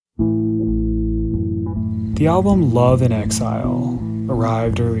The album Love in Exile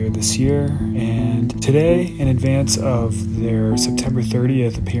arrived earlier this year, and today, in advance of their September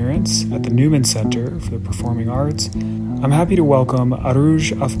 30th appearance at the Newman Center for the Performing Arts, I'm happy to welcome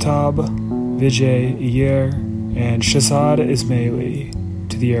Arooj Aftab, Vijay Iyer, and Shahzad Ismaily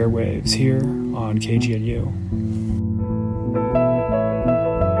to the airwaves here on KGNU.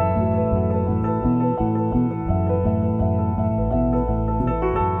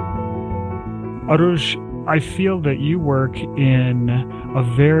 Arooj, I feel that you work in a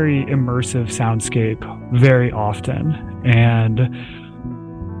very immersive soundscape very often, and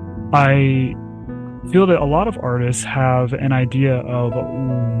I feel that a lot of artists have an idea of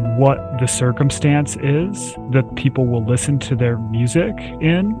what the circumstance is that people will listen to their music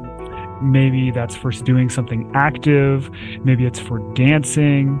in. Maybe that's for doing something active, maybe it's for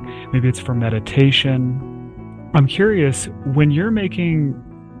dancing, maybe it's for meditation. I'm curious, when you're making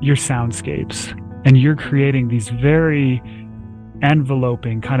your soundscapes and you're creating these very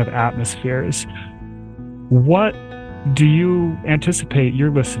enveloping kind of atmospheres, what do you anticipate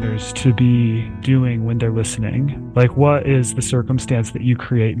your listeners to be doing when they're listening? Like, what is the circumstance that you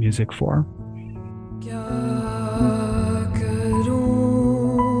create music for?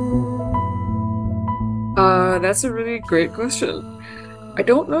 That's a really great question. I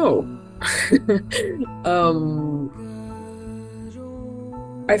don't know.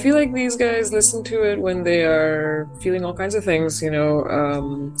 I feel like these guys listen to it when they are feeling all kinds of things,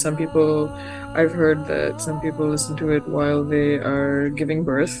 some people, I've heard that some people listen to it while they are giving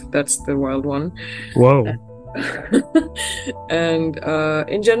birth. That's the wild one. Whoa. And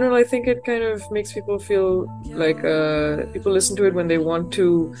in general, I think it kind of makes people feel like people listen to it when they want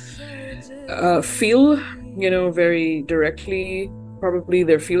to feel, very directly, probably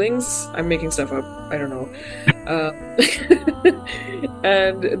their feelings. I'm making stuff up. I don't know.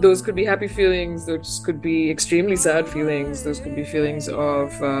 And those could be happy feelings. Those could be extremely sad feelings. Those could be feelings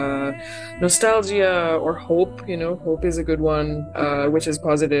of nostalgia or hope. Hope is a good one, which is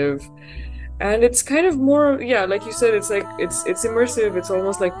positive. And it's kind of more, like you said, it's like, it's immersive. It's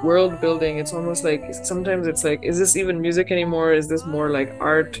almost like world building. It's almost like, sometimes it's like, is this even music anymore? Is this more like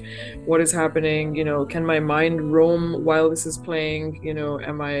art? What is happening? Can my mind roam while this is playing?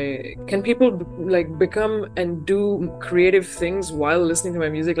 Can people like become and do creative things while listening to my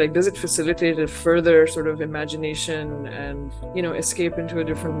music? Like, does it facilitate a further sort of imagination and, escape into a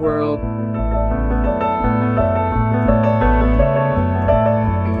different world?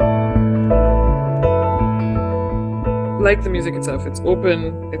 Like the music itself, it's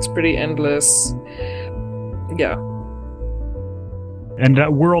open, it's pretty endless. Yeah. And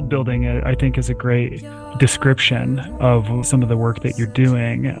that world building, I think, is a great description of some of the work that you're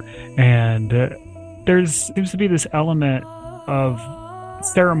doing. And there seems to be this element of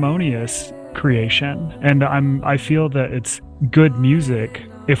ceremonious creation. And I feel that it's good music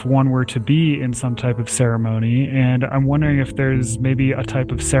if one were to be in some type of ceremony. And I'm wondering if there's maybe a type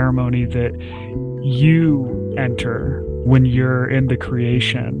of ceremony that you enter when you're in the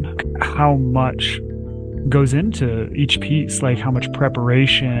creation. How much goes into each piece, like how much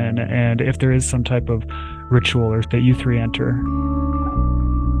preparation, and if there is some type of ritual or that you three enter.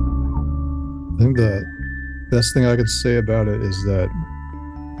 I think the best thing I could say about it is that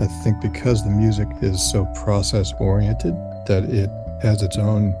I think because the music is so process oriented, that it has its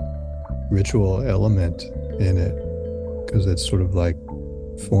own ritual element in it, because it's sort of like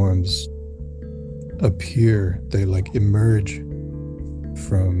forms appear, they like emerge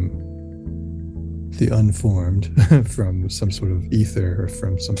from the unformed, from some sort of ether or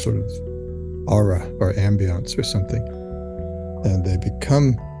from some sort of aura or ambience or something, and they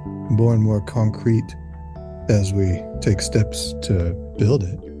become more and more concrete as we take steps to build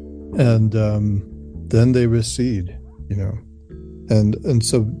it, and then they recede, and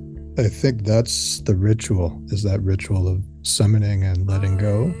so I think that's the ritual, is that ritual of summoning and letting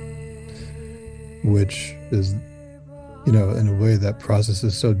go, which is, in a way, that process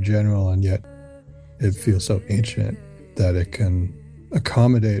is so general, and yet it feels so ancient that it can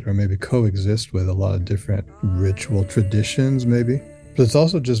accommodate or maybe coexist with a lot of different ritual traditions, maybe. But it's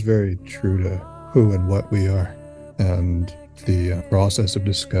also just very true to who and what we are, and the process of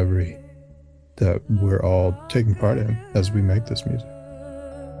discovery that we're all taking part in as we make this music.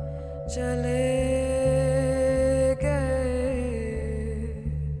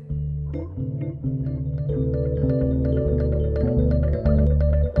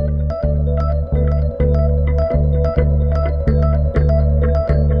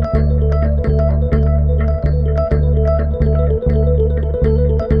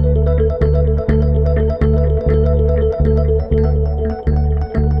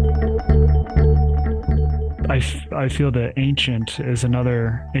 I feel that ancient is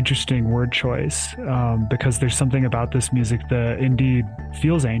another interesting word choice, because there's something about this music that indeed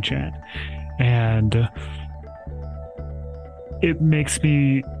feels ancient. And it makes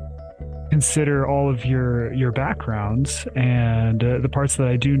me consider all of your backgrounds and the parts that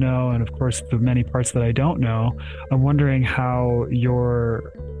I do know, and of course the many parts that I don't know. I'm wondering how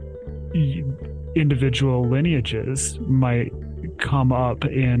your individual lineages might come up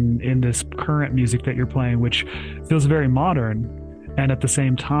in this current music that you're playing, which feels very modern and at the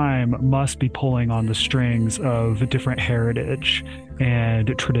same time must be pulling on the strings of different heritage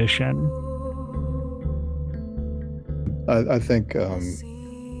and tradition. I think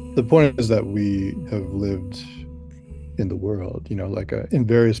the point is that we have lived in the world, like in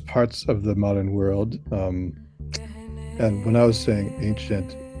various parts of the modern world. And when I was saying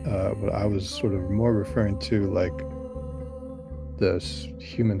ancient, what I was sort of more referring to like the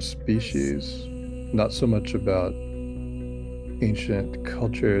human species, not so much about ancient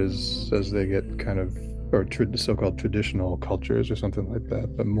cultures as they get kind of, or so-called traditional cultures or something like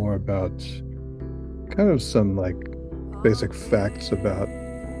that, but more about kind of some like basic facts about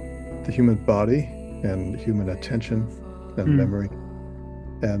the human body and human attention and memory,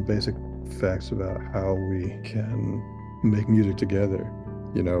 and basic facts about how we can make music together,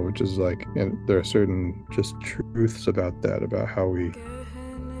 which is like, and there are certain just truths about that, about how we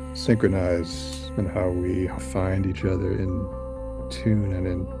synchronize and how we find each other in tune and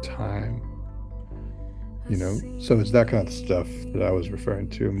in time, so it's that kind of stuff that I was referring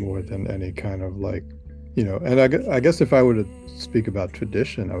to more than any kind of like, and I guess if I were to speak about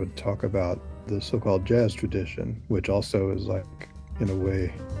tradition, I would talk about the so-called jazz tradition, which also is like, in a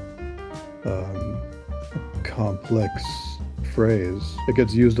way, complex phrase. It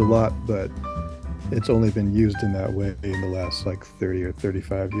gets used a lot, but it's only been used in that way in the last like 30 or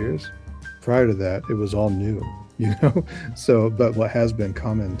 35 years. Prior to that, it was all new, So, but what has been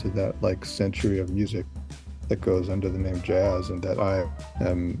common to that like century of music that goes under the name jazz, and that I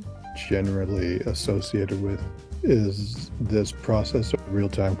am generally associated with, is this process of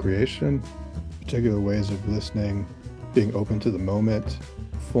real-time creation, particular ways of listening, being open to the moment,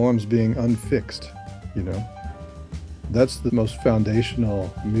 forms being unfixed, That's the most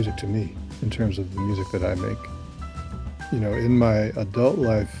foundational music to me in terms of the music that I make. In my adult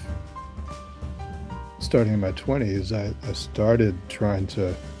life, starting in my 20s, I started trying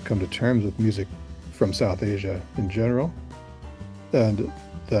to come to terms with music from South Asia in general, and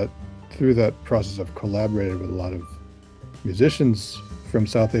that through that process I've collaborated with a lot of musicians from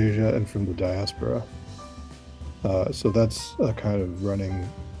South Asia and from the diaspora. So that's a kind of running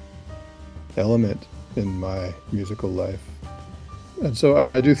element in my musical life. And so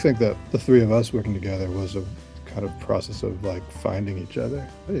I do think that the three of us working together was a kind of process of like finding each other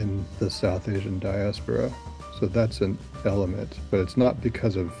in the South Asian diaspora. So that's an element, but it's not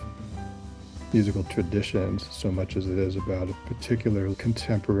because of musical traditions so much as it is about a particular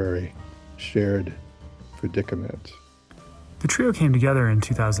contemporary shared predicament. The trio came together in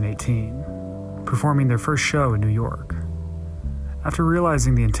 2018, performing their first show in New York. After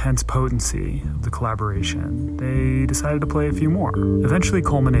realizing the intense potency of the collaboration, they decided to play a few more, eventually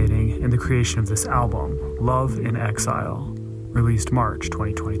culminating in the creation of this album, Love in Exile, released March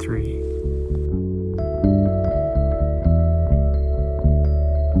 2023.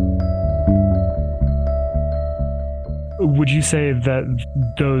 Would you say that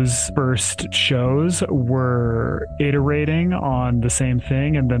those first shows were iterating on the same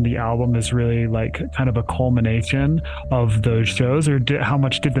thing, and then the album is really like kind of a culmination of those shows, or how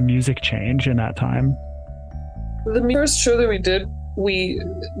much did the music change in that time? The first show that we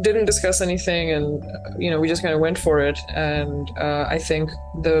didn't discuss anything, and we just kind of went for it. And I think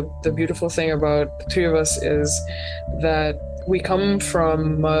the beautiful thing about the three of us is that we come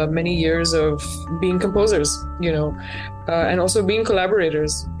from many years of being composers, and also being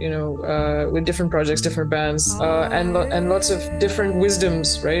collaborators, with different projects, different bands, and lots of different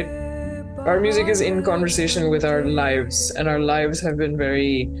wisdoms, right? Our music is in conversation with our lives, and our lives have been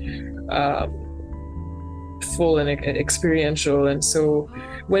very full and experiential. And so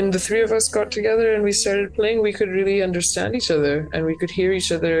when the three of us got together and we started playing, we could really understand each other, and we could hear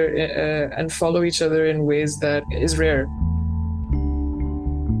each other and follow each other in ways that is rare.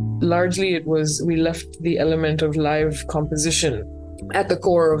 Largely, we left the element of live composition at the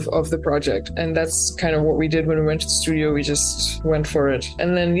core of the project. And that's kind of what we did when we went to the studio. We just went for it.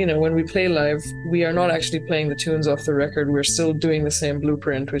 And then, when we play live, we are not actually playing the tunes off the record. We're still doing the same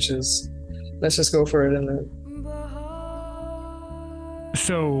blueprint, which is, let's just go for it. And then.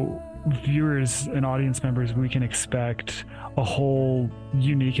 So viewers and audience members, we can expect a whole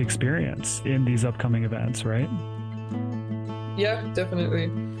unique experience in these upcoming events, right? Yeah, definitely.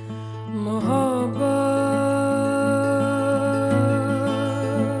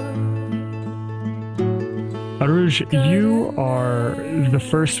 Arooj, you are the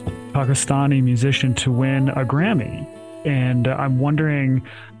first Pakistani musician to win a Grammy, and I'm wondering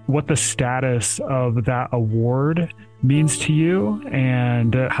what the status of that award means to you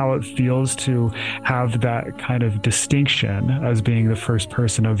and how it feels to have that kind of distinction as being the first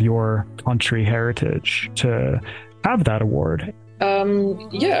person of your country heritage to have that award.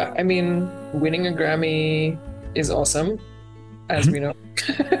 Yeah, I mean, winning a Grammy is awesome, as we know.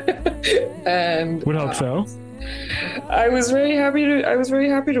 And would hope so. I was very happy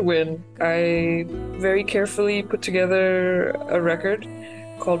to win. I very carefully put together a record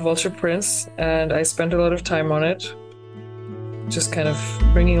called Vulture Prince, and I spent a lot of time on it, just kind of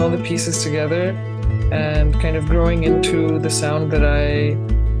bringing all the pieces together and kind of growing into the sound that I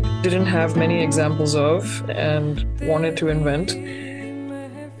didn't have many examples of and wanted to invent.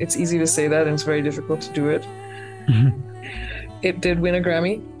 It's easy to say that, and it's very difficult to do it. It did win a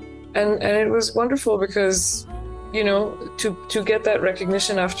Grammy, and it was wonderful because, you know, to get that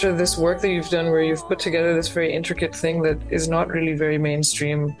recognition after this work that you've done, where you've put together this very intricate thing that is not really very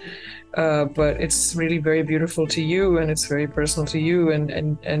mainstream, but it's really very beautiful to you, and it's very personal to you,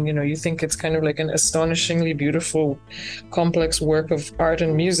 and you know, you think it's kind of like an astonishingly beautiful, complex work of art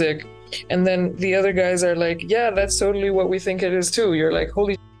and music, and then the other guys are like, yeah, that's totally what we think it is too. You're like,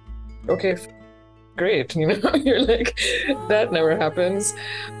 holy, okay, great, you know. You're like, that never happens,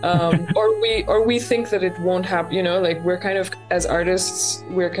 or we think that it won't happen, you know. Like, we're kind of, as artists,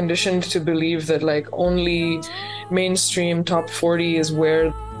 we're conditioned to believe that like only mainstream top 40 is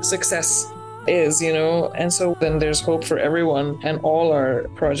where success is, you know, and so then there's hope for everyone and all our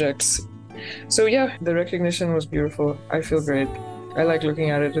projects. So yeah, the recognition was beautiful. I feel great. I like looking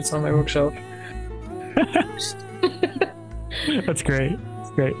at it. It's on my bookshelf. That's great.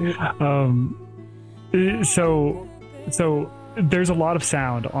 That's great. So there's a lot of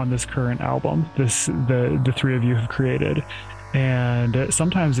sound on this current album, the three of you have created, and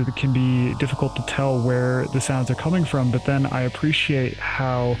sometimes it can be difficult to tell where the sounds are coming from, but then I appreciate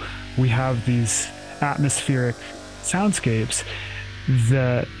how we have these atmospheric soundscapes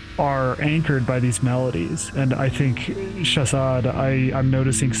that are anchored by these melodies. And I think, Shahzad, I'm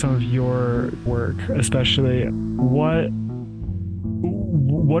noticing some of your work, especially what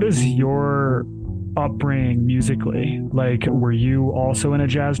is your upbringing musically? Like, were you also in a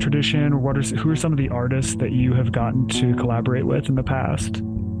jazz tradition? Who are some of the artists that you have gotten to collaborate with in the past?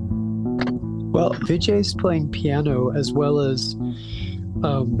 Well, Vijay's playing piano as well as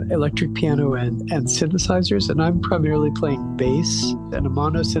electric piano and synthesizers, and I'm primarily playing bass and a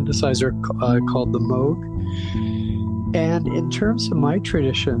mono synthesizer called the Moog. And in terms of my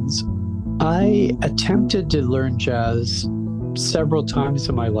traditions, I attempted to learn jazz several times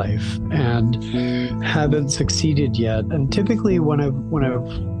in my life and haven't succeeded yet. And typically when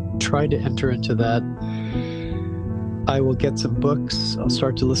I've tried to enter into that, I will get some books, I'll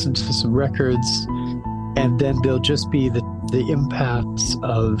start to listen to some records, and then there'll just be the impacts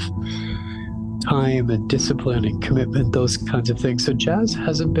of time and discipline and commitment, those kinds of things. So jazz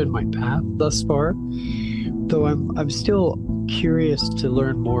hasn't been my path thus far, though I'm still curious to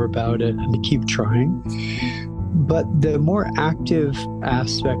learn more about it and to keep trying. But the more active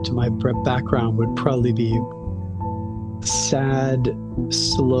aspect to my background would probably be sad,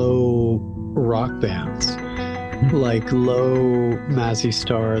 slow rock bands like Low, Mazzy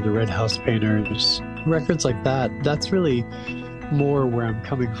Star, the Red House Painters, records like that. That's really more where I'm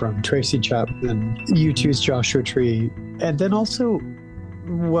coming from. Tracy Chapman, U2's Joshua Tree, and then also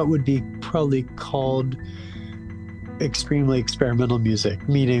what would be probably called extremely experimental music,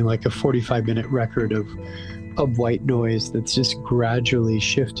 meaning like a 45-minute record of white noise that's just gradually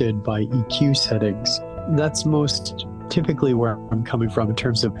shifted by EQ settings. That's most typically where I'm coming from in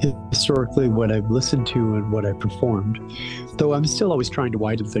terms of historically what I've listened to and what I performed, though I'm still always trying to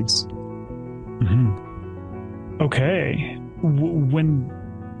widen things. Mm-hmm. Okay. When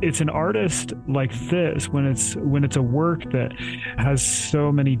it's an artist like this, when it's a work that has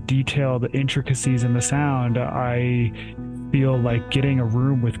so many detailed intricacies in the sound, I feel like getting a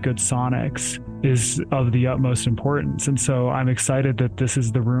room with good sonics is of the utmost importance. And so I'm excited that this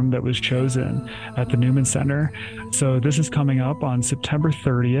is the room that was chosen at the Newman Center. So this is coming up on September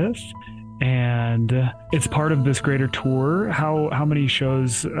 30th. And it's part of this greater tour. How many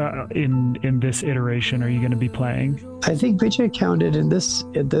shows in this iteration are you going to be playing? I think Vijay counted in this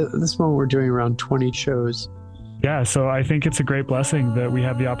moment we're doing around 20 shows. Yeah, so I think it's a great blessing that we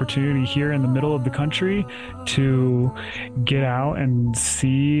have the opportunity here in the middle of the country to get out and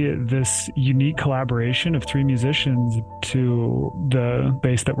see this unique collaboration of three musicians to the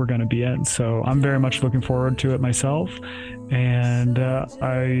base that we're going to be in. So I'm very much looking forward to it myself. And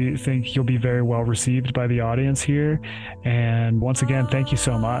I think you'll be very well received by the audience here. And once again, thank you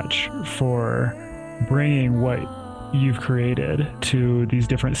so much for bringing what you've created to these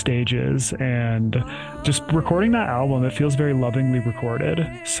different stages and just recording that album. It feels very lovingly recorded.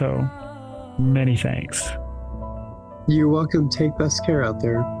 So many thanks. You're welcome. Take best care out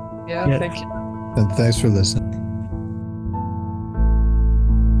there. Yeah. Thank you. And thanks for listening.